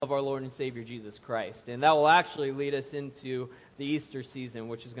of our Lord and Savior Jesus Christ. And that will actually lead us into the Easter season,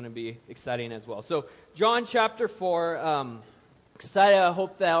 which is going to be exciting as well. So John chapter 4, excited. I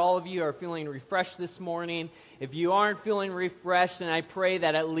hope that all of you are feeling refreshed this morning. If you aren't feeling refreshed, then I pray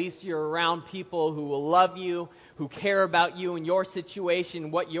that at least you're around people who will love you, who care about you and your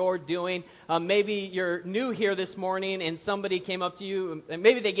situation, what you're doing. Maybe you're new here this morning and somebody came up to you and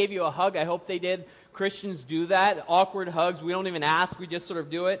maybe they gave you a hug. I hope they did. Christians do that. Awkward hugs. We don't even ask. We just sort of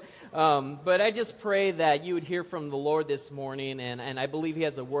do it. But I just pray that you would hear from the Lord this morning, and I believe He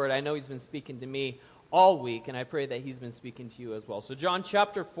has a word. I know He's been speaking to me all week, and I pray that He's been speaking to you as well. So John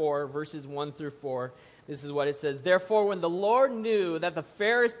chapter 4, verses 1 through 4, this is what it says. Therefore, when the Lord knew that the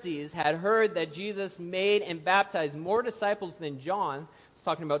Pharisees had heard that Jesus made and baptized more disciples than John, it's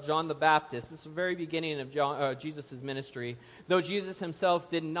talking about John the Baptist. This is the very beginning of Jesus' ministry. Though Jesus himself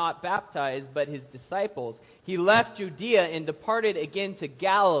did not baptize, but his disciples, he left Judea and departed again to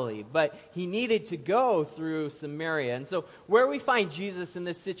Galilee. But he needed to go through Samaria. And so where we find Jesus in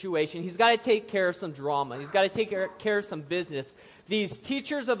this situation, he's got to take care of some drama. He's got to take care of some business. These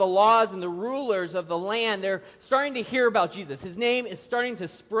teachers of the laws and the rulers of the land, they're starting to hear about Jesus. His name is starting to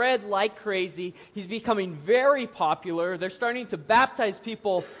spread like crazy. He's becoming very popular. They're starting to baptize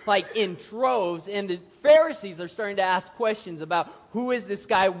people like in droves. And the Pharisees are starting to ask questions about who is this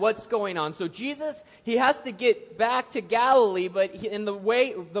guy, what's going on. So Jesus, he has to get back to Galilee, but in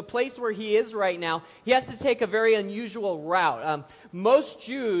the place where he is right now, he has to take a very unusual route. Most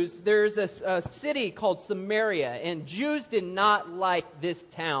Jews, there's a city called Samaria, and Jews did not like this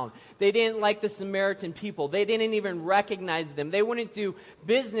town. They didn't like the Samaritan people. They didn't even recognize them. They wouldn't do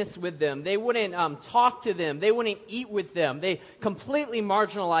business with them. They wouldn't talk to them. They wouldn't eat with them. They completely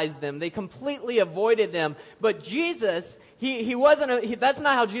marginalized them. They completely avoided them. But Jesus, he wasn't. That's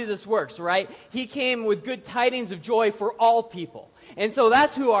not how Jesus works, right? He came with good tidings of joy for all people. And so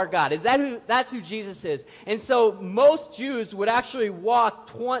that's who our God is. That's who Jesus is. And so most Jews would actually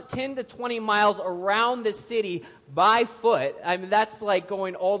walk 10 to 20 miles around the city by foot. I mean, that's like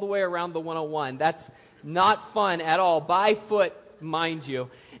going all the way around the 101. That's not fun at all. By foot, mind you.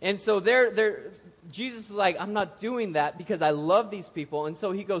 And so Jesus is like, I'm not doing that because I love these people. And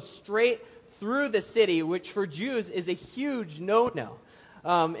so he goes straight through the city, which for Jews is a huge no-no.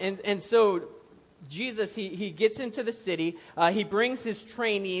 And so Jesus, he gets into the city. He brings his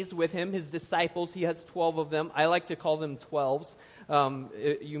trainees with him, his disciples. He has 12 of them. I like to call them 12s.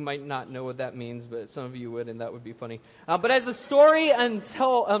 You might not know what that means, but some of you would, and that would be funny. But as the story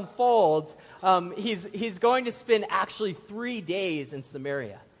unfolds, he's going to spend actually 3 days in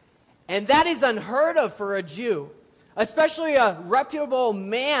Samaria. And that is unheard of for a Jew. Especially a reputable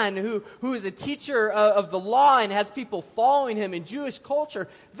man who is a teacher of the law and has people following him in Jewish culture.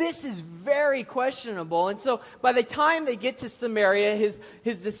 This is very questionable. And so by the time they get to Samaria,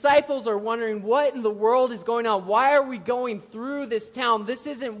 his disciples are wondering, what in the world is going on? Why are we going through this town? This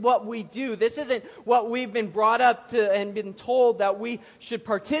isn't what we do. This isn't what we've been brought up to and been told that we should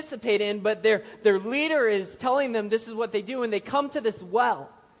participate in. But their leader is telling them this is what they do. And they come to this well.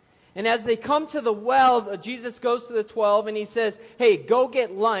 And as they come to the well, Jesus goes to the 12 and he says, hey, go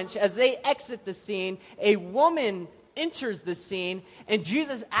get lunch. As they exit the scene, a woman enters the scene, and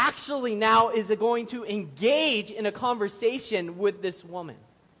Jesus actually now is going to engage in a conversation with this woman.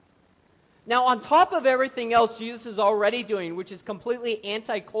 Now, on top of everything else Jesus is already doing, which is completely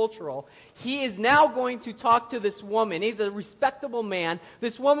anti-cultural, he is now going to talk to this woman. He's a respectable man.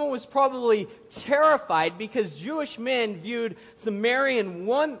 This woman was probably terrified because Jewish men viewed Samaritan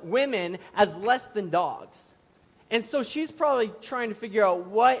women as less than dogs. And so she's probably trying to figure out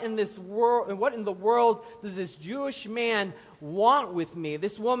what in the world does this Jewish man want with me?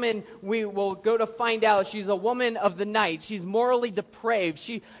 This woman, we will go to find out, she's a woman of the night. She's morally depraved.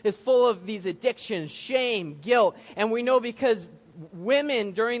 She is full of these addictions, shame, guilt. And we know because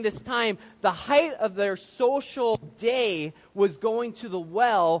women during this time, the height of their social day was going to the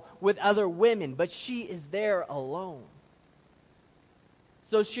well with other women. But she is there alone.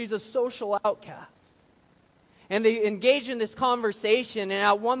 So she's a social outcast. And they engage in this conversation, and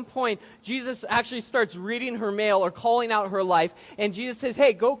at one point, Jesus actually starts reading her mail or calling out her life, and Jesus says,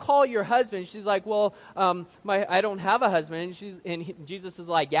 hey, go call your husband. She's like, well, I don't have a husband. And Jesus is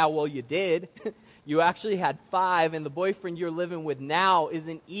like, yeah, well, you did. You actually had 5, and the boyfriend you're living with now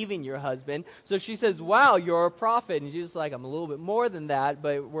isn't even your husband. So she says, wow, you're a prophet. And Jesus is like, I'm a little bit more than that,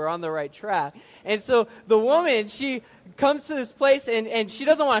 but we're on the right track. And so the woman, she comes to this place, and she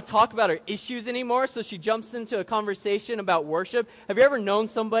doesn't want to talk about her issues anymore, so she jumps into a conversation about worship. Have you ever known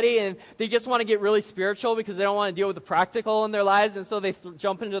somebody and they just want to get really spiritual because they don't want to deal with the practical in their lives, and so they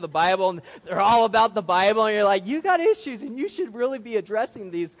jump into the Bible and they're all about the Bible, and you're like, you got issues and you should really be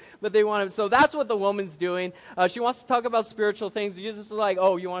addressing these, but they want to. So that's what the woman's doing. She wants to talk about spiritual things. Jesus is like,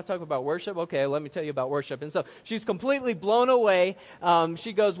 oh, you want to talk about worship? Okay, let me tell you about worship. And so she's completely blown away.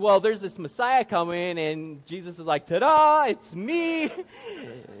 She goes, well, there's this Messiah coming, and Jesus is like, ta-da, it's me.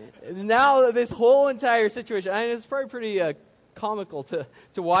 Now this whole entire situation, I mean, it's probably pretty comical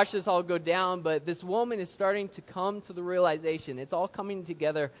to watch this all go down, but this woman is starting to come to the realization, it's all coming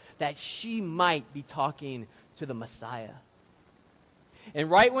together, that she might be talking to the Messiah. And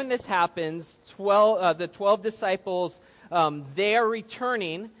right when this happens, the 12 disciples, they are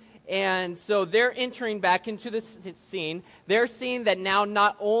returning, and so they're entering back into this scene. They're seeing that now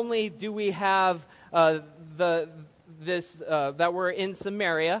not only do we have that we're in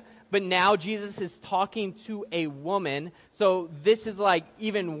Samaria, but now Jesus is talking to a woman. So this is like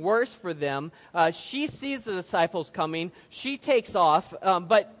even worse for them. She sees the disciples coming. She takes off,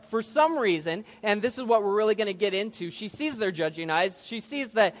 but for some reason, and this is what we're really going to get into, she sees their judging eyes. She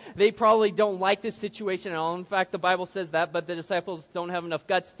sees that they probably don't like this situation at all. In fact, the Bible says that, but the disciples don't have enough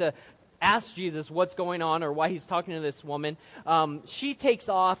guts to ask Jesus what's going on or why he's talking to this woman. She takes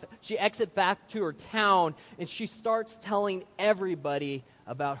off. She exits back to her town, and she starts telling everybody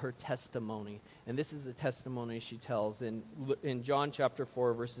about her testimony. And this is the testimony she tells in John chapter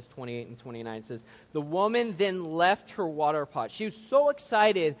 4, verses 28 and 29. It says, the woman then left her water pot. She was so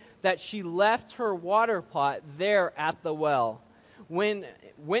excited that she left her water pot there at the well, went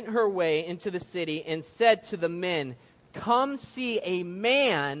her way into the city and said to the men, come see a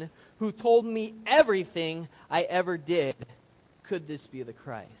man who told me everything I ever did. Could this be the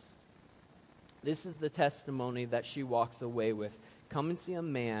Christ? This is the testimony that she walks away with. Come and see a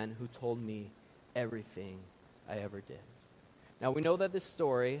man who told me everything I ever did. Now, we know that this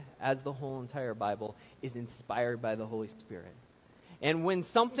story, as the whole entire Bible, is inspired by the Holy Spirit. And when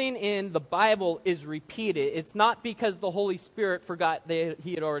something in the Bible is repeated, it's not because the Holy Spirit forgot that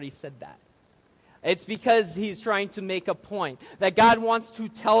he had already said that. It's because he's trying to make a point, that God wants to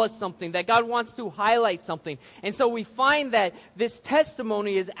tell us something, that God wants to highlight something. And so we find that this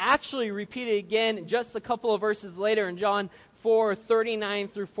testimony is actually repeated again just a couple of verses later in John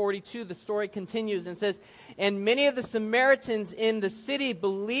 4:39 through 42. The story continues and says, and many of the Samaritans in the city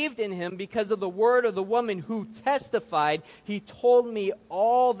believed in him because of the word of the woman who testified, he told me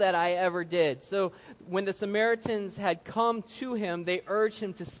all that I ever did. So when the Samaritans had come to him, they urged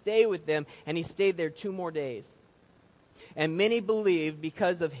him to stay with them, and he stayed there 2 more days. And many believed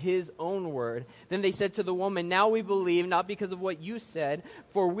because of his own word. Then they said to the woman, now we believe, not because of what you said,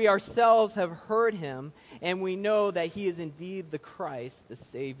 for we ourselves have heard him, and we know that he is indeed the Christ, the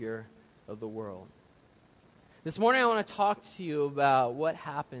Savior of the world. This morning I want to talk to you about what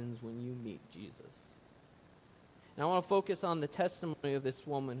happens when you meet Jesus. And I want to focus on the testimony of this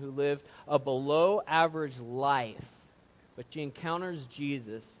woman who lived a below average life, but she encounters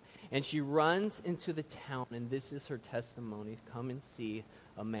Jesus, and she runs into the town, and this is her testimony. Come and see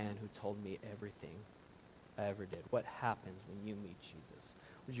a man who told me everything I ever did. What happens when you meet Jesus?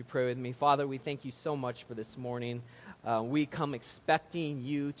 Would you pray with me? Father, we thank you so much for this morning. We come expecting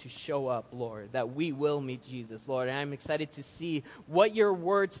you to show up, Lord, that we will meet Jesus, Lord. And I'm excited to see what your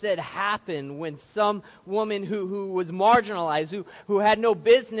word said happened when some woman who was marginalized, who had no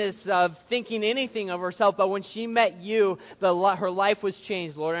business of thinking anything of herself, but when she met you, her life was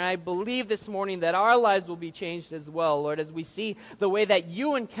changed, Lord. And I believe this morning that our lives will be changed as well, Lord, as we see the way that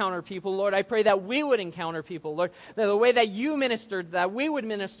you encounter people, Lord. I pray that we would encounter people, Lord, that the way that you ministered, that we would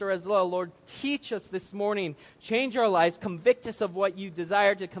minister as well, Lord. Teach us this morning, change our lives, convict us of what you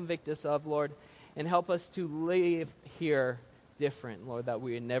desire to convict us of, Lord, and help us to live here different, Lord, that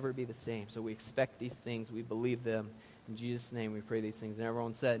we would never be the same. So we expect these things, we believe them. In Jesus' name we pray these things. And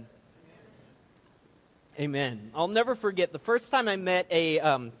everyone said, Amen. I'll never forget the first time I met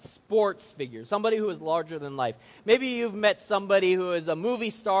a sports figure, somebody who is larger than life. Maybe you've met somebody who is a movie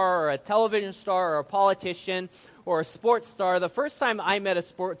star or a television star or a politician or a sports star. The first time I met a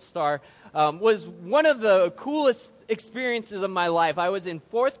sports star was one of the coolest experiences of my life. I was in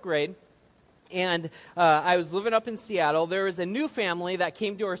 4th grade, and I was living up in Seattle. There was a new family that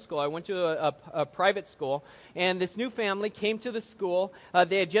came to our school. I went to a private school, and this new family came to the school.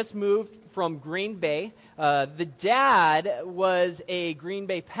 They had just moved from Green Bay. The dad was a Green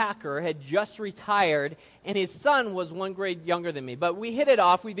Bay Packer, had just retired, and his son was 1 grade younger than me. But we hit it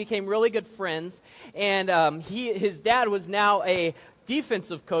off. We became really good friends, and his dad was now a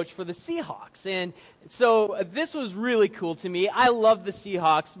defensive coach for the Seahawks. And so this was really cool to me. I love the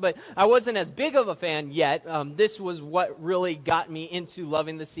Seahawks, but I wasn't as big of a fan yet. This was what really got me into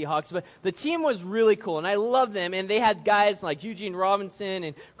loving the Seahawks. But the team was really cool, and I loved them. And they had guys like Eugene Robinson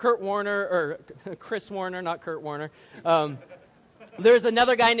and Kurt Warner, or Chris Warner, not Kurt Warner. There's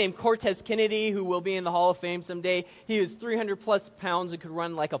another guy named Cortez Kennedy who will be in the Hall of Fame someday. He was 300-plus pounds and could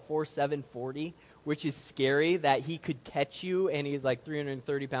run like a 4.7 40, which is scary that he could catch you, and he's like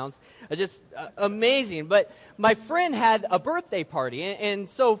 330 pounds. Just amazing. But my friend had a birthday party, and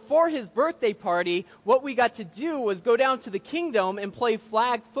so for his birthday party, what we got to do was go down to the Kingdom and play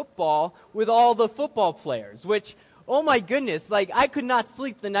flag football with all the football players, which, oh my goodness, like I could not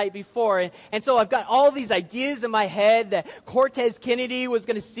sleep the night before. And so I've got all these ideas in my head that Cortez Kennedy was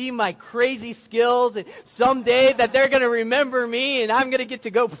going to see my crazy skills, and someday that they're going to remember me, and I'm going to get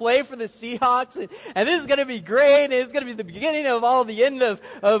to go play for the Seahawks, and this is going to be great, and it's going to be the beginning of all the end of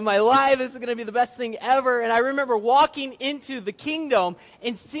my life. This is going to be the best thing ever. And I remember walking into the Kingdom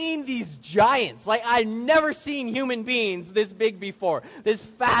and seeing these giants. Like I'd never seen human beings this big before, this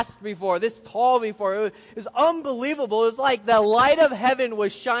fast before, this tall before. It was unbelievable. It was like the light of heaven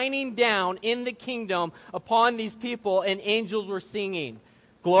was shining down in the Kingdom upon these people, and angels were singing,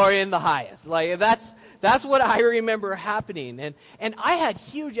 "Glory in the highest." Like that's what I remember happening. And I had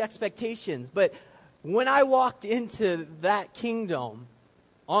huge expectations, but when I walked into that Kingdom,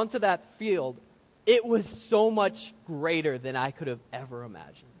 onto that field, it was so much greater than I could have ever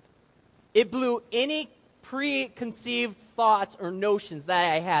imagined. It blew any preconceived thoughts or notions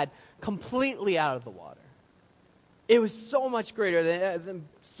that I had completely out of the water. It was so much greater,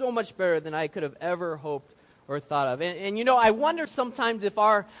 so much better than I could have ever hoped or thought of. And you know, I wonder sometimes if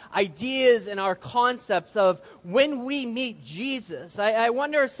our ideas and our concepts of when we meet Jesus, I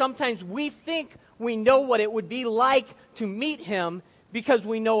wonder if sometimes we think we know what it would be like to meet him because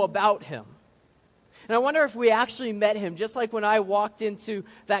we know about him. And I wonder if we actually met him, just like when I walked into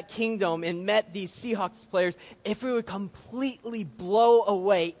that Kingdom and met these Seahawks players, if we would completely blow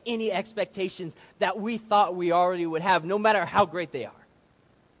away any expectations that we thought we already would have, no matter how great they are.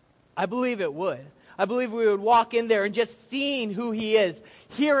 I believe it would. I believe we would walk in there and just seeing who he is,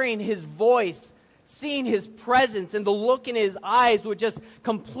 hearing his voice, seeing his presence, and the look in his eyes would just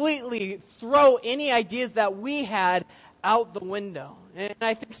completely throw any ideas that we had out the window. And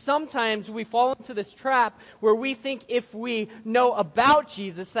I think sometimes we fall into this trap where we think if we know about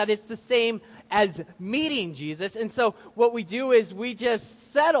Jesus, that it's the same as meeting Jesus. And so what we do is we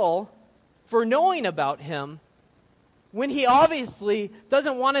just settle for knowing about him when he obviously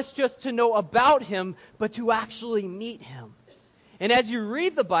doesn't want us just to know about him, but to actually meet him. And as you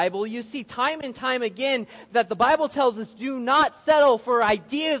read the Bible, you see time and time again that the Bible tells us do not settle for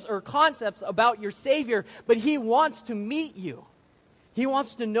ideas or concepts about your Savior, but he wants to meet you. He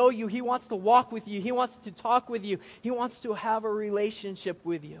wants to know you. He wants to walk with you. He wants to talk with you. He wants to have a relationship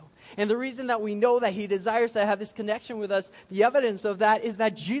with you. And the reason that we know that he desires to have this connection with us, the evidence of that is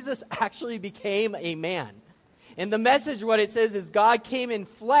that Jesus actually became a man. And the message, what it says is God came in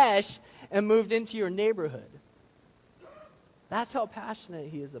flesh and moved into your neighborhood. That's how passionate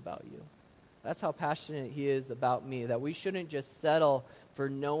he is about you. That's how passionate he is about me, that we shouldn't just settle for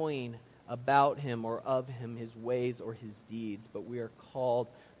knowing about him or of him, his ways or his deeds, but we are called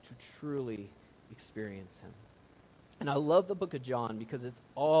to truly experience him. And I love the book of John because it's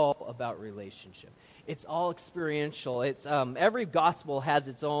all about relationship. It's all experiential. It's every gospel has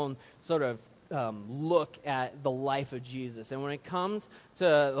its own sort of look at the life of Jesus. And when it comes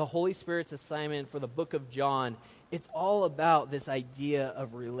to the Holy Spirit's assignment for the book of John, it's all about this idea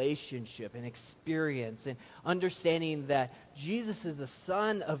of relationship and experience and understanding that Jesus is the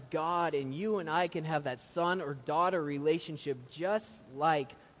Son of God, and you and I can have that son or daughter relationship just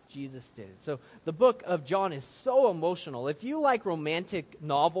like Jesus did. So the book of John is so emotional. If you like romantic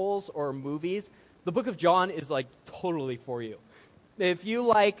novels or movies, the book of John is like totally for you. If you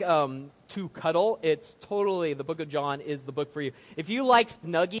like to cuddle, it's totally, the book of John is the book for you. If you like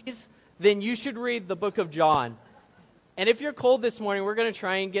Snuggies, then you should read the book of John. And if you're cold this morning, we're going to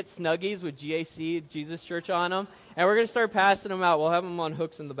try and get Snuggies with GAC, Jesus Church, on them. And we're going to start passing them out. We'll have them on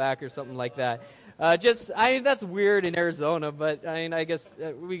hooks in the back or something like that. That's weird in Arizona, but I guess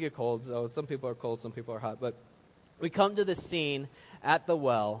we get cold. So some people are cold, some people are hot. But we come to the scene at the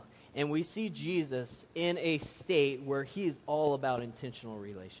well, and we see Jesus in a state where he's all about intentional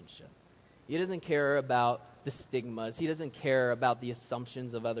relationship. He doesn't care about the stigmas. He doesn't care about the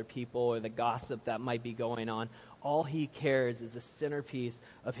assumptions of other people or the gossip that might be going on. All he cares is the centerpiece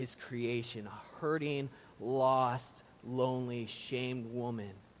of his creation, a hurting, lost, lonely, shamed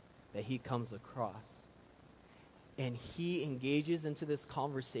woman that he comes across. And he engages into this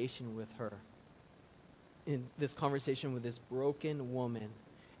conversation with her, in this conversation with this broken woman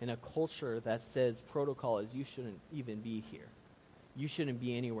in a culture that says protocol is you shouldn't even be here. You shouldn't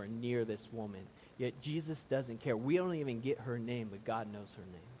be anywhere near this woman. Yet Jesus doesn't care. We don't even get her name, but God knows her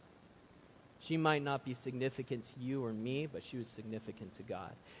name. She might not be significant to you or me, but she was significant to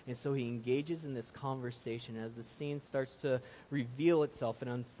God. And so he engages in this conversation. As the scene starts to reveal itself and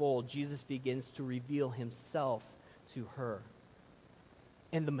unfold, Jesus begins to reveal himself to her.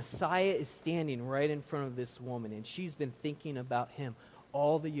 And the Messiah is standing right in front of this woman, and she's been thinking about him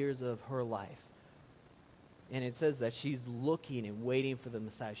all the years of her life. And it says that she's looking and waiting for the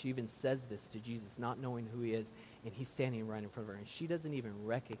Messiah. She even says this to Jesus, not knowing who he is, and he's standing right in front of her. And she doesn't even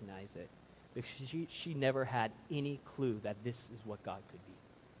recognize it, because she never had any clue that this is what God could be.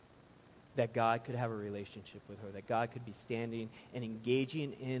 That God could have a relationship with her, that God could be standing and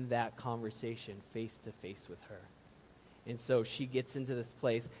engaging in that conversation face to face with her. And so she gets into this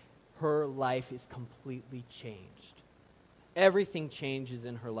place. Her life is completely changed. Everything changes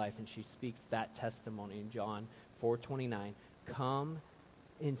in her life, and she speaks that testimony in John 4:29. Come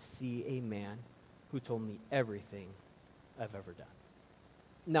and see a man who told me everything I've ever done.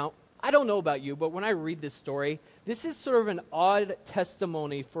 Now, I don't know about you, but when I read this story, this is sort of an odd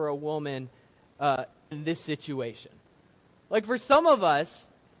testimony for a woman in this situation. Like for some of us,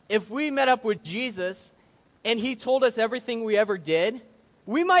 if we met up with Jesus and he told us everything we ever did,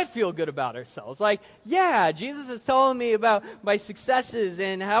 we might feel good about ourselves. Like, yeah, Jesus is telling me about my successes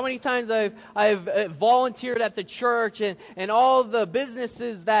and how many times I've volunteered at the church and all the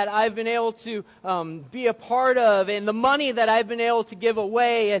businesses that I've been able to be a part of and the money that I've been able to give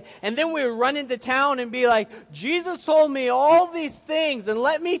away. And then we would run into town and be like, Jesus told me all these things, and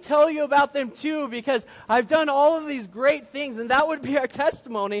let me tell you about them too, because I've done all of these great things. And that would be our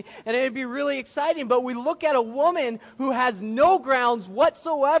testimony, and it would be really exciting. But we look at a woman who has no grounds whatsoever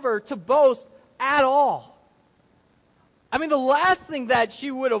to boast at all. I mean, the last thing that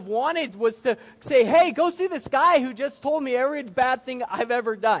she would have wanted was to say, hey, go see this guy who just told me every bad thing I've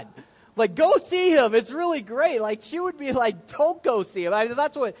ever done. Like, go see him. It's really great. Like, she would be like, don't go see him. I mean,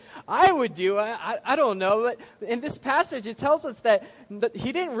 that's what I would do. I don't know. But in this passage, it tells us that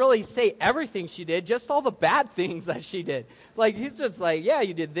he didn't really say everything she did, just all the bad things that she did. Like, he's just like, yeah,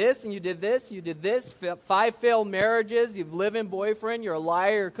 you did this, and you did this, you did this. 5 failed marriages. You've live-in boyfriend. You're a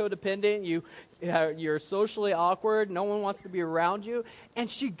liar. You're codependent. You're socially awkward. No one wants to be around you. And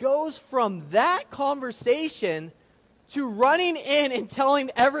she goes from that conversation to running in and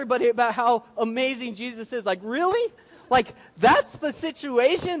telling everybody about how amazing Jesus is. Like, really? Like, that's the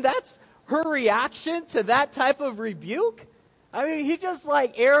situation? That's her reaction to that type of rebuke? I mean, he just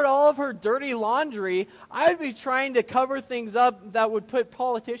like aired all of her dirty laundry. I would be trying to cover things up that would put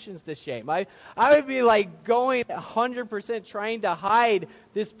politicians to shame. I would be like going 100% trying to hide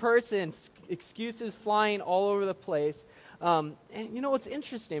this person's excuses flying all over the place. And you know, it's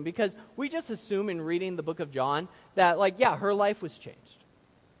interesting because we just assume in reading the book of John that, like, yeah, her life was changed.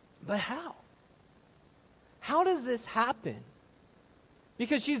 But how? How does this happen?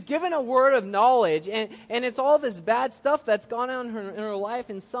 Because she's given a word of knowledge, and it's all this bad stuff that's gone on in her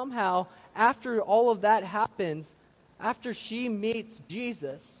life, and somehow, after all of that happens, after she meets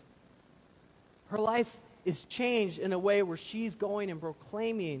Jesus, her life is changed in a way where she's going and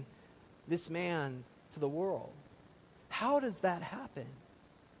proclaiming this man to the world. How does that happen?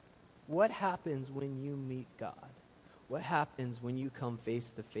 What happens when you meet God? What happens when you come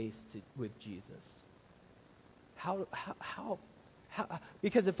face to face with Jesus? How?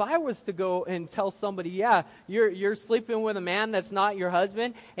 Because if I was to go and tell somebody, yeah, you're sleeping with a man that's not your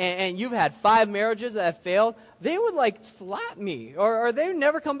husband, and you've had 5 marriages that have failed, they would like slap me, or they would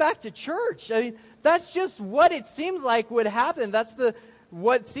never come back to church. I mean, that's just what it seems like would happen. That's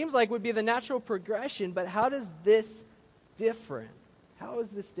what seems like would be the natural progression. But how does this different? How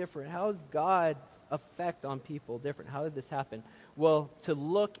is this different? How is God's effect on people different? How did this happen? Well, to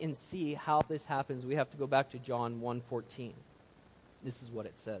look and see how this happens, we have to go back to John 1:14. This is what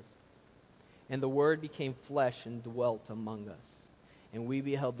it says. And the Word became flesh and dwelt among us. And we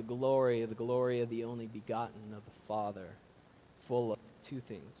beheld the glory of the only begotten of the Father, full of 2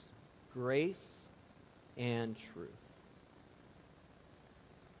 things, grace and truth.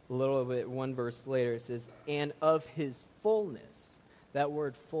 A little bit, 1 verse later, it says, and of his fullness. That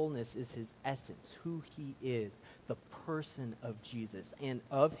word fullness is his essence, who he is, the person of Jesus. And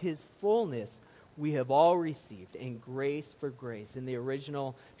of his fullness we have all received, and grace for grace. In the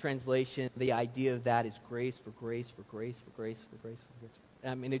original translation, the idea of that is grace for grace for grace for grace for grace for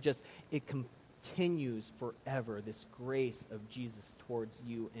grace. I mean, it continues forever, this grace of Jesus towards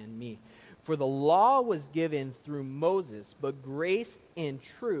you and me. For the law was given through Moses, but grace and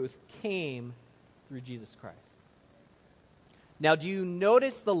truth came through Jesus Christ. Now, do you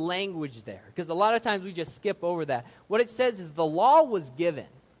notice the language there? Because a lot of times we just skip over that. What it says is the law was given.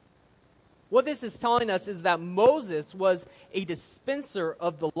 What this is telling us is that Moses was a dispenser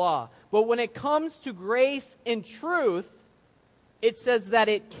of the law. But when it comes to grace and truth, it says that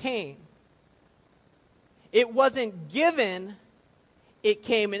it came. It wasn't given, it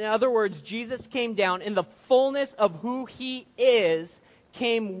came. In other words, Jesus came down, and the fullness of who he is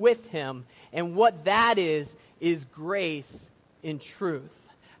came with him. And what that is grace and truth.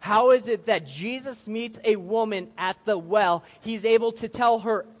 How is it that Jesus meets a woman at the well? He's able to tell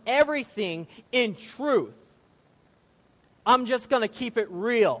her everything in truth. I'm just going to keep it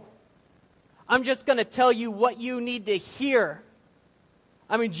real. I'm just going to tell you what you need to hear.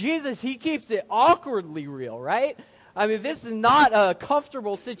 I mean, Jesus, he keeps it awkwardly real, right? I mean, this is not a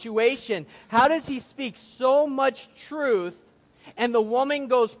comfortable situation. How does he speak so much truth, and the woman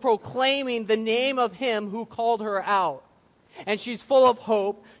goes proclaiming the name of him who called her out? And she's full of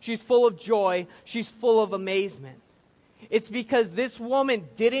hope, she's full of joy, she's full of amazement. It's because this woman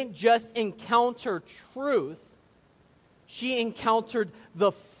didn't just encounter truth, she encountered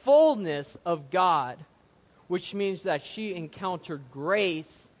the fullness of God, which means that she encountered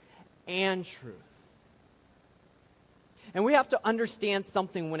grace and truth. And we have to understand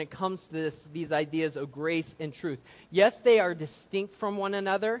something when it comes to these ideas of grace and truth. Yes, they are distinct from one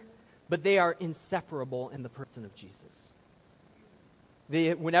another, but they are inseparable in the person of Jesus.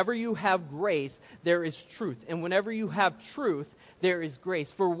 Whenever you have grace, there is truth. And whenever you have truth, there is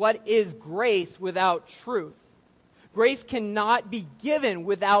grace. For what is grace without truth? Grace cannot be given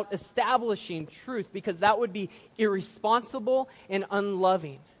without establishing truth, because that would be irresponsible and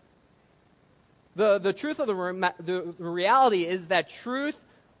unloving. The truth of the reality is that truth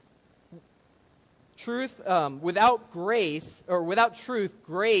without grace, or without truth,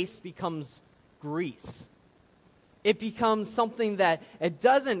 grace becomes grease. It becomes something that it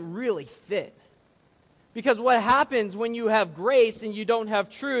doesn't really fit. Because what happens when you have grace and you don't have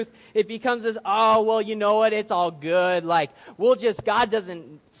truth, it becomes this, oh, well, you know what, it's all good. Like, God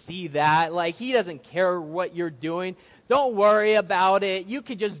doesn't see that. Like, he doesn't care what you're doing. Don't worry about it. You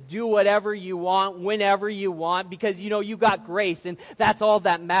can just do whatever you want, whenever you want, because, you got grace, and that's all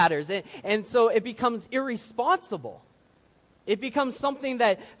that matters. And so it becomes irresponsible. It becomes something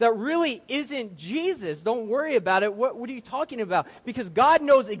that really isn't Jesus. Don't worry about it. What are you talking about? Because God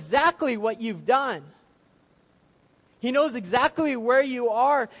knows exactly what you've done. He knows exactly where you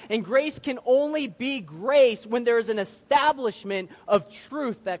are. And grace can only be grace when there is an establishment of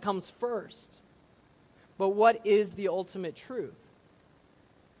truth that comes first. But what is the ultimate truth?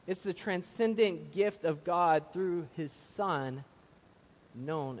 It's the transcendent gift of God through his Son,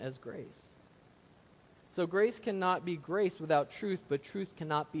 known as grace. So grace cannot be grace without truth, but truth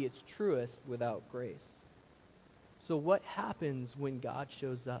cannot be its truest without grace. So what happens when God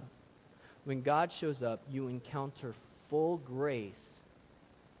shows up? When God shows up, you encounter full grace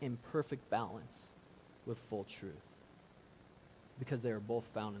in perfect balance with full truth, because they are both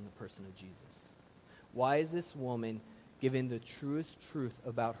found in the person of Jesus. Why is this woman given the truest truth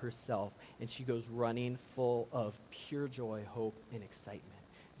about herself, and she goes running full of pure joy, hope, and excitement?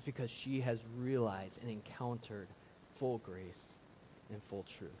 It's because she has realized and encountered full grace and full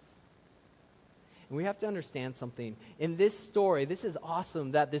truth. And we have to understand something. In this story, this is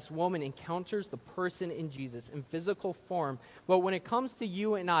awesome that this woman encounters the person in Jesus in physical form. But when it comes to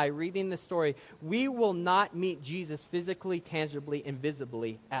you and I reading this story, we will not meet Jesus physically, tangibly, and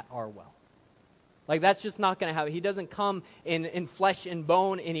visibly at our well. Like, that's just not going to happen. He doesn't come in flesh and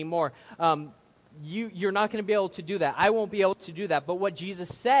bone anymore. You're not going to be able to do that. I won't be able to do that. But what Jesus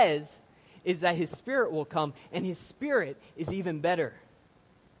says is that his Spirit will come, and his Spirit is even better.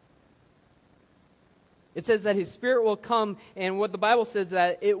 It says that his Spirit will come, and what the Bible says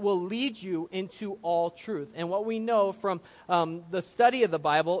that it will lead you into all truth. And what we know from the study of the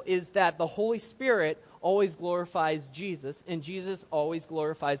Bible is that the Holy Spirit always glorifies Jesus, and Jesus always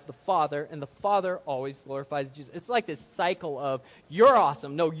glorifies the Father, and the Father always glorifies Jesus. It's like this cycle of, you're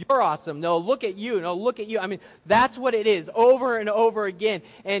awesome, no, you're awesome, no, look at you, no, look at you. I mean, that's what it is, over and over again.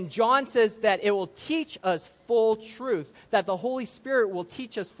 And John says that it will teach us full truth, that the Holy Spirit will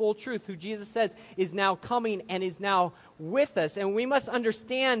teach us full truth, who Jesus says is now coming and is now with us. And we must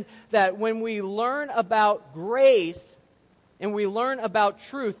understand that when we learn about grace and we learn about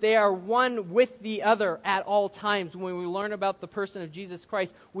truth, they are one with the other at all times when we learn about the person of Jesus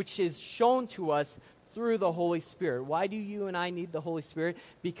Christ, which is shown to us through the Holy Spirit. Why do you and I need the Holy Spirit?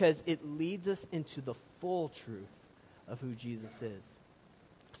 Because it leads us into the full truth of who Jesus is.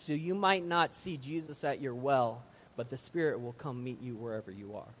 So you might not see Jesus at your well, but the Spirit will come meet you wherever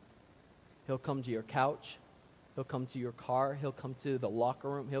you are. He'll come to your couch. He'll come to your car. He'll come to the locker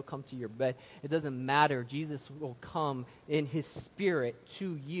room. He'll come to your bed. It doesn't matter. Jesus will come in his Spirit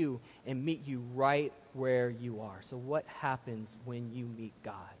to you and meet you right where you are. So what happens when you meet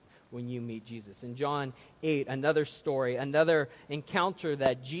God, when you meet Jesus? In John 8, another story, another encounter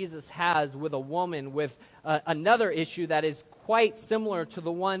that Jesus has with a woman with another issue that is quite similar to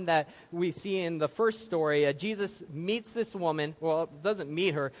the one that we see in the first story. Jesus meets this woman. Well, doesn't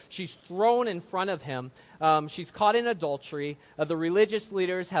meet her. She's thrown in front of him. She's caught in adultery. The religious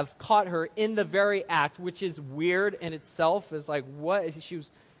leaders have caught her in the very act, which is weird in itself. It's like, what?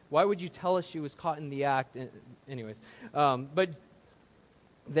 Why would you tell us she was caught in the act? Anyways, but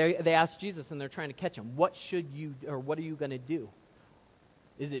they asked Jesus, and they're trying to catch him. What are you going to do?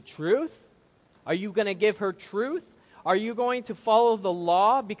 Is it truth? Are you going to give her truth? Are you going to follow the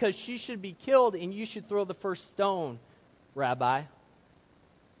law? Because she should be killed, and you should throw the first stone, Rabbi.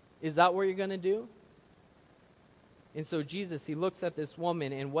 Is that what you're going to do? And so Jesus, he looks at this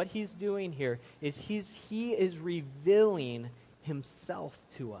woman, and what he's doing here is he is revealing himself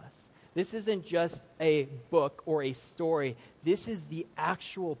to us. This isn't just a book or a story. This is the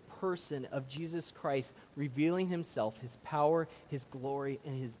actual person of Jesus Christ revealing himself, his power, his glory,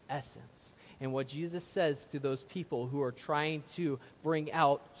 and his essence. And what Jesus says to those people who are trying to bring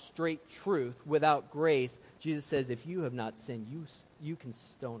out straight truth without grace, Jesus says, if you have not sinned, you can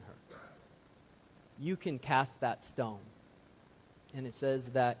stone her. You can cast that stone. And it says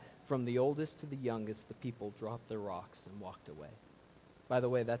that from the oldest to the youngest, the people dropped their rocks and walked away. By the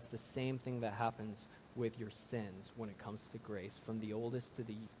way, that's the same thing that happens with your sins when it comes to grace. From the oldest to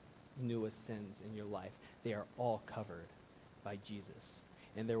the newest sins in your life, they are all covered by Jesus.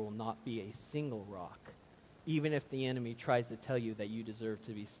 And there will not be a single rock, even if the enemy tries to tell you that you deserve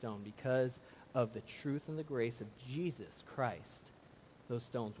to be stoned. Because of the truth and the grace of Jesus Christ, those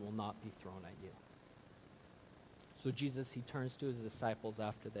stones will not be thrown at you. So Jesus, he turns to his disciples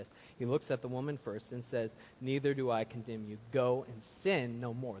after this. He looks at the woman first and says, neither do I condemn you. Go and sin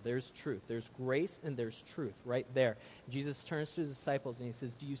no more. There's truth. There's grace and there's truth right there. Jesus turns to his disciples and he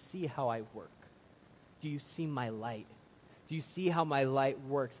says, do you see how I work? Do you see my light? Do you see how my light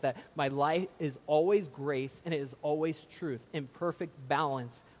works? That my light is always grace and it is always truth in perfect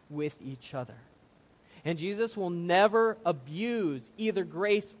balance with each other. And Jesus will never abuse either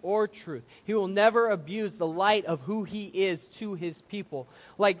grace or truth. He will never abuse the light of who he is to his people.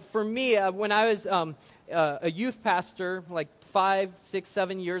 Like for me, when I was a youth pastor, like 5, 6,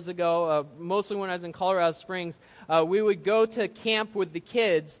 7 years ago, mostly when I was in Colorado Springs, we would go to camp with the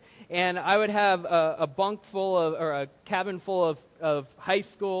kids, and I would have a bunk full of, or a cabin full of high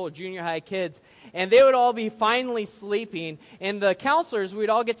school or junior high kids, and they would all be finally sleeping, and the counselors, we'd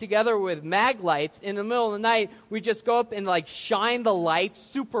all get together with mag lights. In the middle of the night, we'd just go up and like shine the lights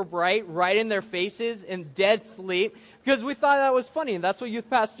super bright right in their faces in dead sleep, because we thought that was funny, and that's what youth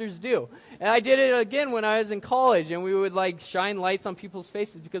pastors do. And I did it again when I was in college, and we would like shine lights on people's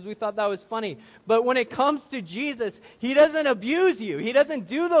faces because we thought that was funny. But when it comes to Jesus, he doesn't abuse you. He doesn't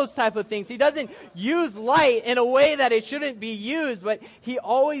do those type of things. He doesn't use light in a way that it shouldn't be used, but he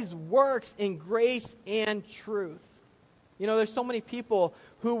always works in grace and truth. You know, there's so many people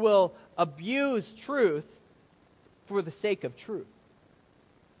who will abuse truth for the sake of truth.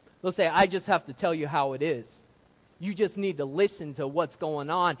 They'll say, I just have to tell you how it is. You just need to listen to what's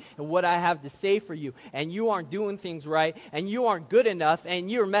going on and what I have to say for you. And you aren't doing things right, and you aren't good enough, and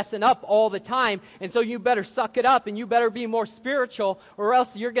you're messing up all the time. And so you better suck it up, and you better be more spiritual, or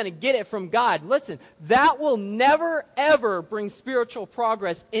else you're going to get it from God. Listen, that will never, ever bring spiritual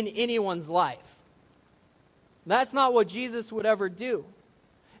progress in anyone's life. That's not what Jesus would ever do.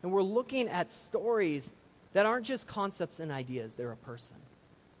 And we're looking at stories that aren't just concepts and ideas, they're a person.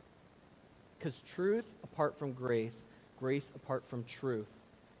 Because truth apart from grace, grace apart from truth,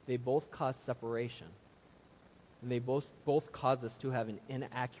 they both cause separation. And they both cause us to have an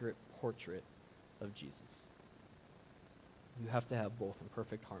inaccurate portrait of Jesus. You have to have both in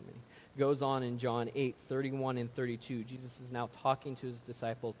perfect harmony. It goes on in John 8, 31 and 32. Jesus is now talking to his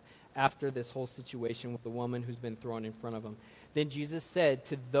disciples after this whole situation with the woman who's been thrown in front of him. Then Jesus said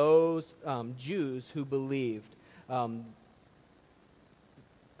to those Jews who believed,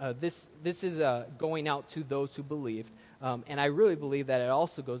 this is going out to those who believe, and I really believe that it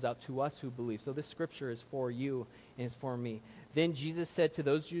also goes out to us who believe. So this scripture is for you and it's for me. Then Jesus said to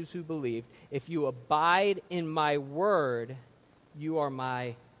those Jews who believed, if you abide in my word, you are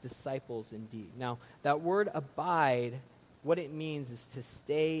my disciples indeed. Now, that word abide, what it means is to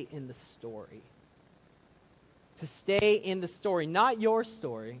stay in the story. to stay in the story, not your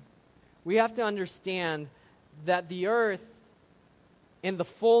story, we have to understand that the earth in the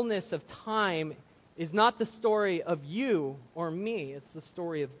fullness of time is not the story of you or me, it's the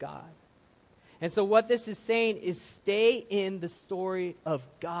story of God. And so what this is saying is stay in the story of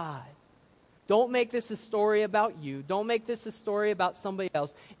God. Don't make this a story about you. Don't make this a story about somebody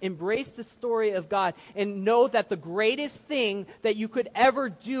else. Embrace the story of God and know that the greatest thing that you could ever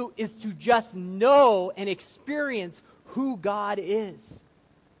do is to just know and experience who God is.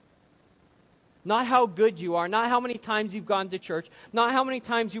 Not how good you are, not how many times you've gone to church, not how many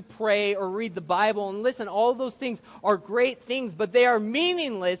times you pray or read the Bible. And listen, all those things are great things, but they are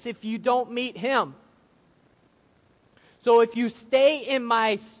meaningless if you don't meet Him. So if you stay in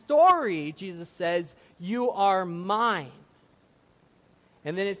my story, Jesus says, you are mine.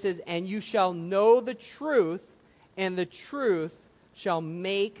 And then it says, and you shall know the truth, and the truth shall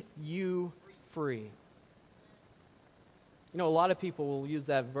make you free. You know, a lot of people will use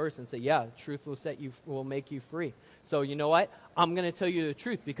that verse and say, yeah, truth will make you free. So you know what? I'm going to tell you the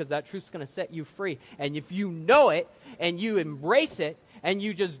truth because that truth's going to set you free. And if you know it and you embrace it and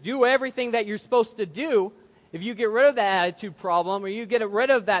you just do everything that you're supposed to do, if you get rid of that attitude problem or you get rid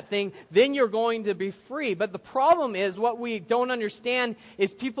of that thing, then you're going to be free. But the problem is what we don't understand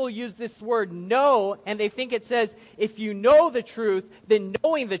is people use this word know and they think it says if you know the truth, then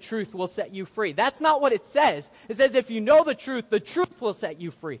knowing the truth will set you free. That's not what it says. It says if you know the truth will set you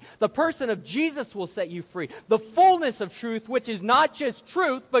free. The person of Jesus will set you free. The fullness of truth, which is not just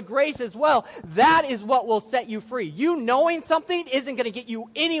truth, but grace as well, that is what will set you free. You knowing something isn't going to get you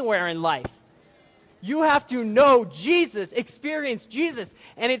anywhere in life. You have to know Jesus, experience Jesus.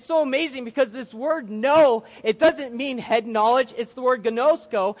 And it's so amazing because this word know, it doesn't mean head knowledge. It's the word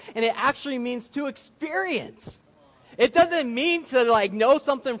gnosko, and it actually means to experience. It doesn't mean to know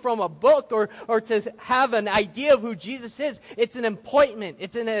something from a book or to have an idea of who Jesus is. It's an appointment.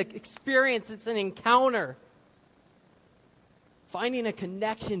 It's an experience. It's an encounter. Finding a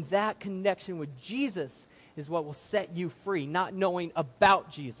connection, that connection with Jesus is what will set you free, not knowing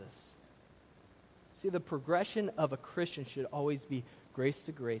about Jesus. See, the progression of a Christian should always be grace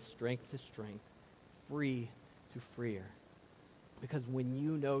to grace, strength to strength, free to freer. Because when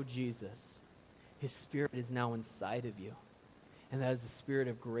you know Jesus, His Spirit is now inside of you. And that is the Spirit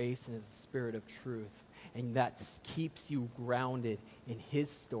of grace and is the Spirit of truth. And that keeps you grounded in His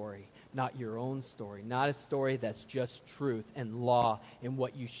story, not your own story. Not a story that's just truth and law and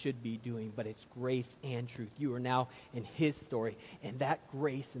what you should be doing, but it's grace and truth. You are now in His story. And that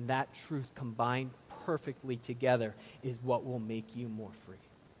grace and that truth combined perfectly together is what will make you more free.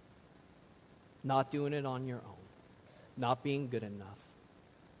 Not doing it on your own. Not being good enough.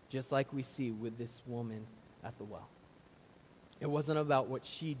 Just like we see with this woman at the well. It wasn't about what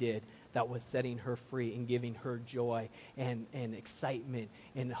she did that was setting her free and giving her joy and excitement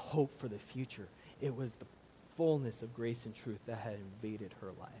and hope for the future. It was the fullness of grace and truth that had invaded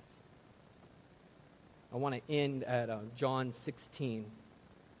her life. I want to end at John 16.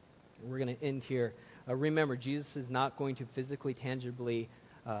 We're going to end here. Remember, Jesus is not going to physically, tangibly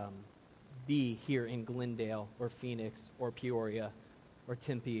be here in Glendale or Phoenix or Peoria or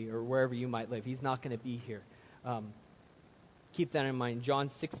Tempe or wherever you might live. He's not going to be here. Keep that in mind. John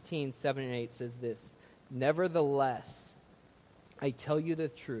 16, 7 and 8 says this, nevertheless, I tell you the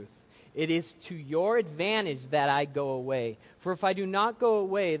truth. It is to your advantage that I go away. For if I do not go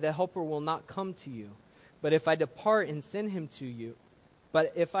away, the Helper will not come to you. But if I depart and send him to you,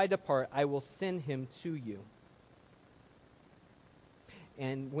 but if I depart, I will send him to you.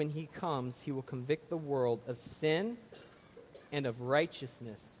 And when he comes, he will convict the world of sin and of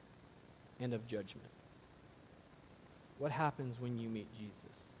righteousness and of judgment. What happens when you meet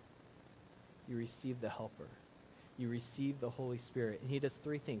Jesus? You receive the Helper. You receive the Holy Spirit. And he does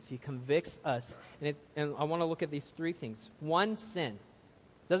three things. He convicts us. And I want to look at these three things. One, sin.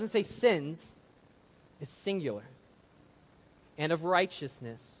 It doesn't say sins. It's singular. And of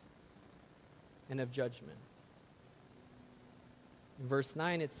righteousness and of judgment. In verse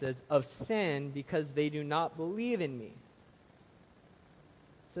 9 it says, of sin because they do not believe in me.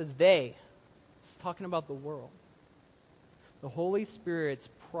 It says they. It's talking about the world. The Holy Spirit's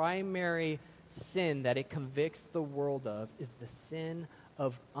primary sin that it convicts the world of is the sin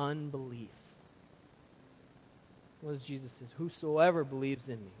of unbelief. What does Jesus say? Whosoever believes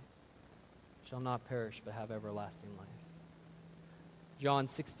in me shall not perish but have everlasting life. John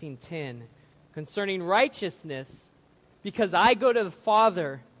 16:10, concerning righteousness, because I go to the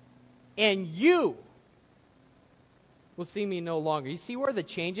Father, and you will see me no longer. You see where the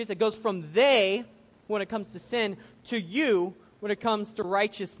change is? It goes from they, when it comes to sin, to you, when it comes to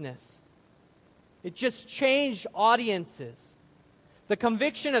righteousness. It just changed audiences. The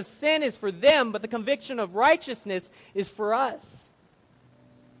conviction of sin is for them, but the conviction of righteousness is for us.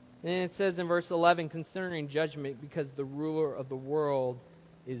 And it says in verse 11, concerning judgment, because the ruler of the world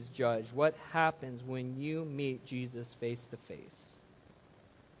is judged. What happens when you meet Jesus face to face?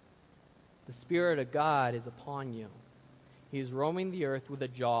 The Spirit of God is upon you. He is roaming the earth with a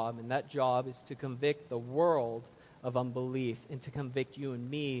job, and that job is to convict the world of unbelief and to convict you and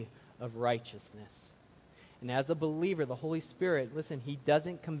me of righteousness. And as a believer, the Holy Spirit, listen, He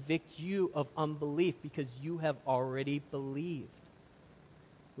doesn't convict you of unbelief because you have already believed.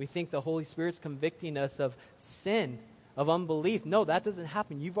 We think the Holy Spirit's convicting us of sin, of unbelief. No, that doesn't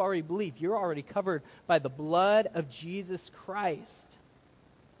happen. You've already believed. You're already covered by the blood of Jesus Christ.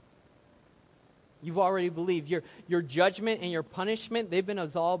 You've already believed. Your judgment and your punishment, they've been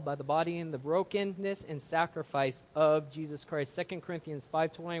absolved by the body and the brokenness and sacrifice of Jesus Christ. 2 Corinthians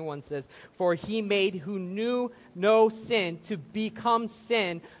 5:21 says, for He made who knew no sin to become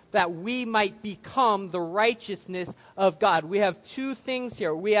sin, that we might become the righteousness of God. We have two things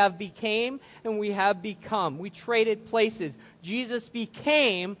here. We have became and we have become. We traded places. Jesus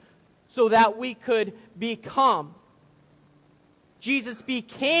became so that we could become. Jesus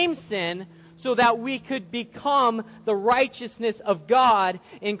became sin so that we could become the righteousness of God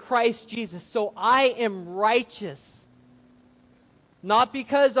in Christ Jesus. So I am righteous, not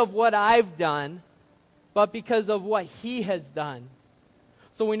because of what I've done, but because of what He has done.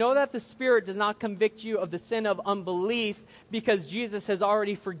 So we know that the Spirit does not convict you of the sin of unbelief because Jesus has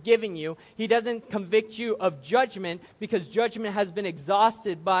already forgiven you. He doesn't convict you of judgment because judgment has been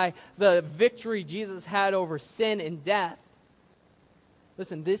exhausted by the victory Jesus had over sin and death.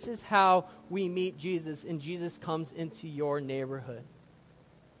 Listen, this is how we meet Jesus, and Jesus comes into your neighborhood.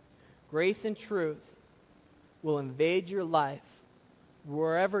 Grace and truth will invade your life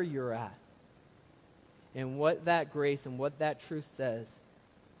wherever you're at. And what that grace and what that truth says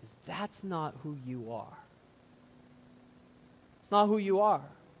is that's not who you are. It's not who you are.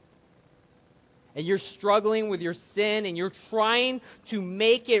 And you're struggling with your sin and you're trying to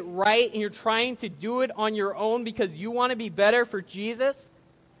make it right and you're trying to do it on your own because you want to be better for Jesus,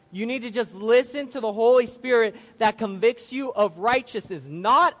 you need to just listen to the Holy Spirit that convicts you of righteousness,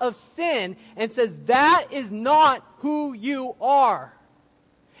 not of sin, and says that is not who you are.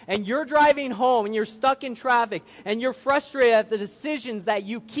 And you're driving home and you're stuck in traffic and you're frustrated at the decisions that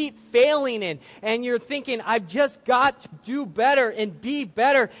you keep failing in. And you're thinking, I've just got to do better and be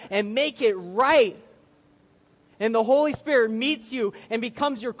better and make it right. And the Holy Spirit meets you and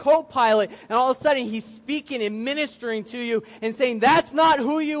becomes your co-pilot. And all of a sudden He's speaking and ministering to you and saying, that's not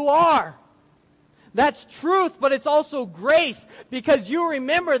who you are. That's truth, but it's also grace because you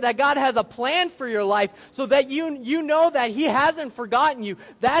remember that God has a plan for your life so that you know that He hasn't forgotten you.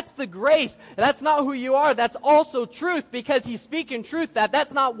 That's the grace. That's not who you are. That's also truth because He's speaking truth that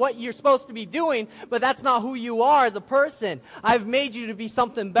that's not what you're supposed to be doing, but that's not who you are as a person. I've made you to be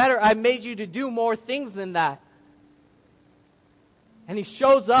something better. I've made you to do more things than that. And He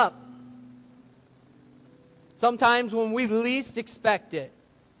shows up sometimes when we least expect it.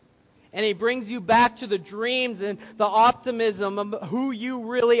 And He brings you back to the dreams and the optimism of who you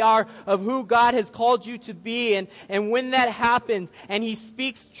really are, of who God has called you to be. And when that happens, and He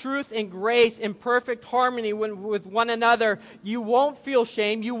speaks truth and grace in perfect harmony with one another, you won't feel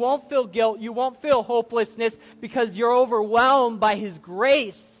shame, you won't feel guilt, you won't feel hopelessness because you're overwhelmed by His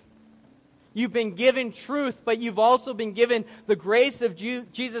grace. You've been given truth, but you've also been given the grace of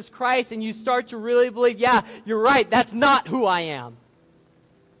Jesus Christ, and you start to really believe, yeah, you're right, that's not who I am.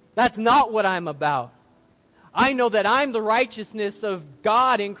 That's not what I'm about. I know that I'm the righteousness of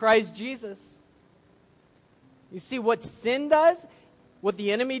God in Christ Jesus. You see, what sin does, what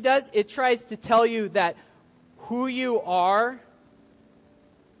the enemy does, it tries to tell you that who you are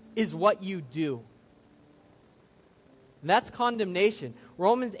is what you do. And that's condemnation.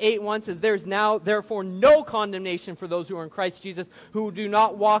 Romans 8:1 says, there is now therefore no condemnation for those who are in Christ Jesus, who do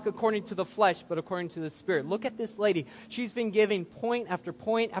not walk according to the flesh, but according to the Spirit. Look at this lady. She's been giving point after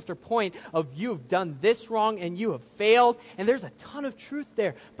point after point of you've done this wrong and you have failed. And there's a ton of truth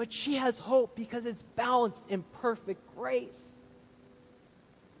there. But she has hope because it's balanced in perfect grace.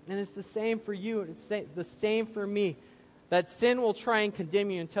 And it's the same for you, and it's the same for me. That sin will try and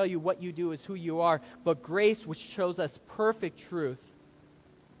condemn you and tell you what you do is who you are. But grace, which shows us perfect truth,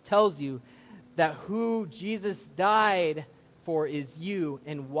 tells you that who Jesus died for is you,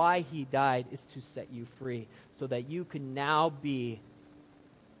 and why He died is to set you free so that you can now be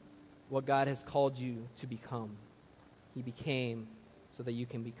what God has called you to become. He became so that you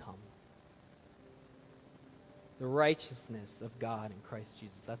can become. the righteousness of God in Christ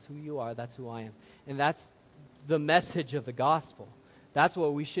Jesus. That's who you are. That's who I am. And that's the message of the gospel. That's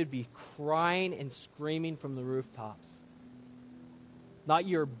what we should be crying and screaming from the rooftops. Not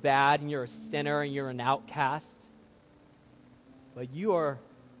you're bad and you're a sinner and you're an outcast, but you are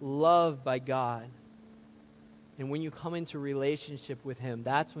loved by God. And when you come into relationship with him,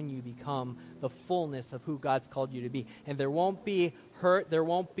 that's when you become the fullness of who God's called you to be. And there won't be hurt, there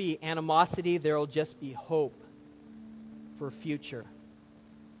won't be animosity, there will just be hope for a future.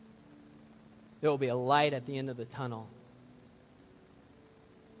 There will be a light at the end of the tunnel.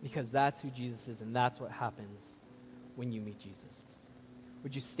 Because that's who Jesus is, and that's what happens when you meet Jesus.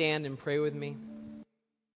 Would you stand and pray with me?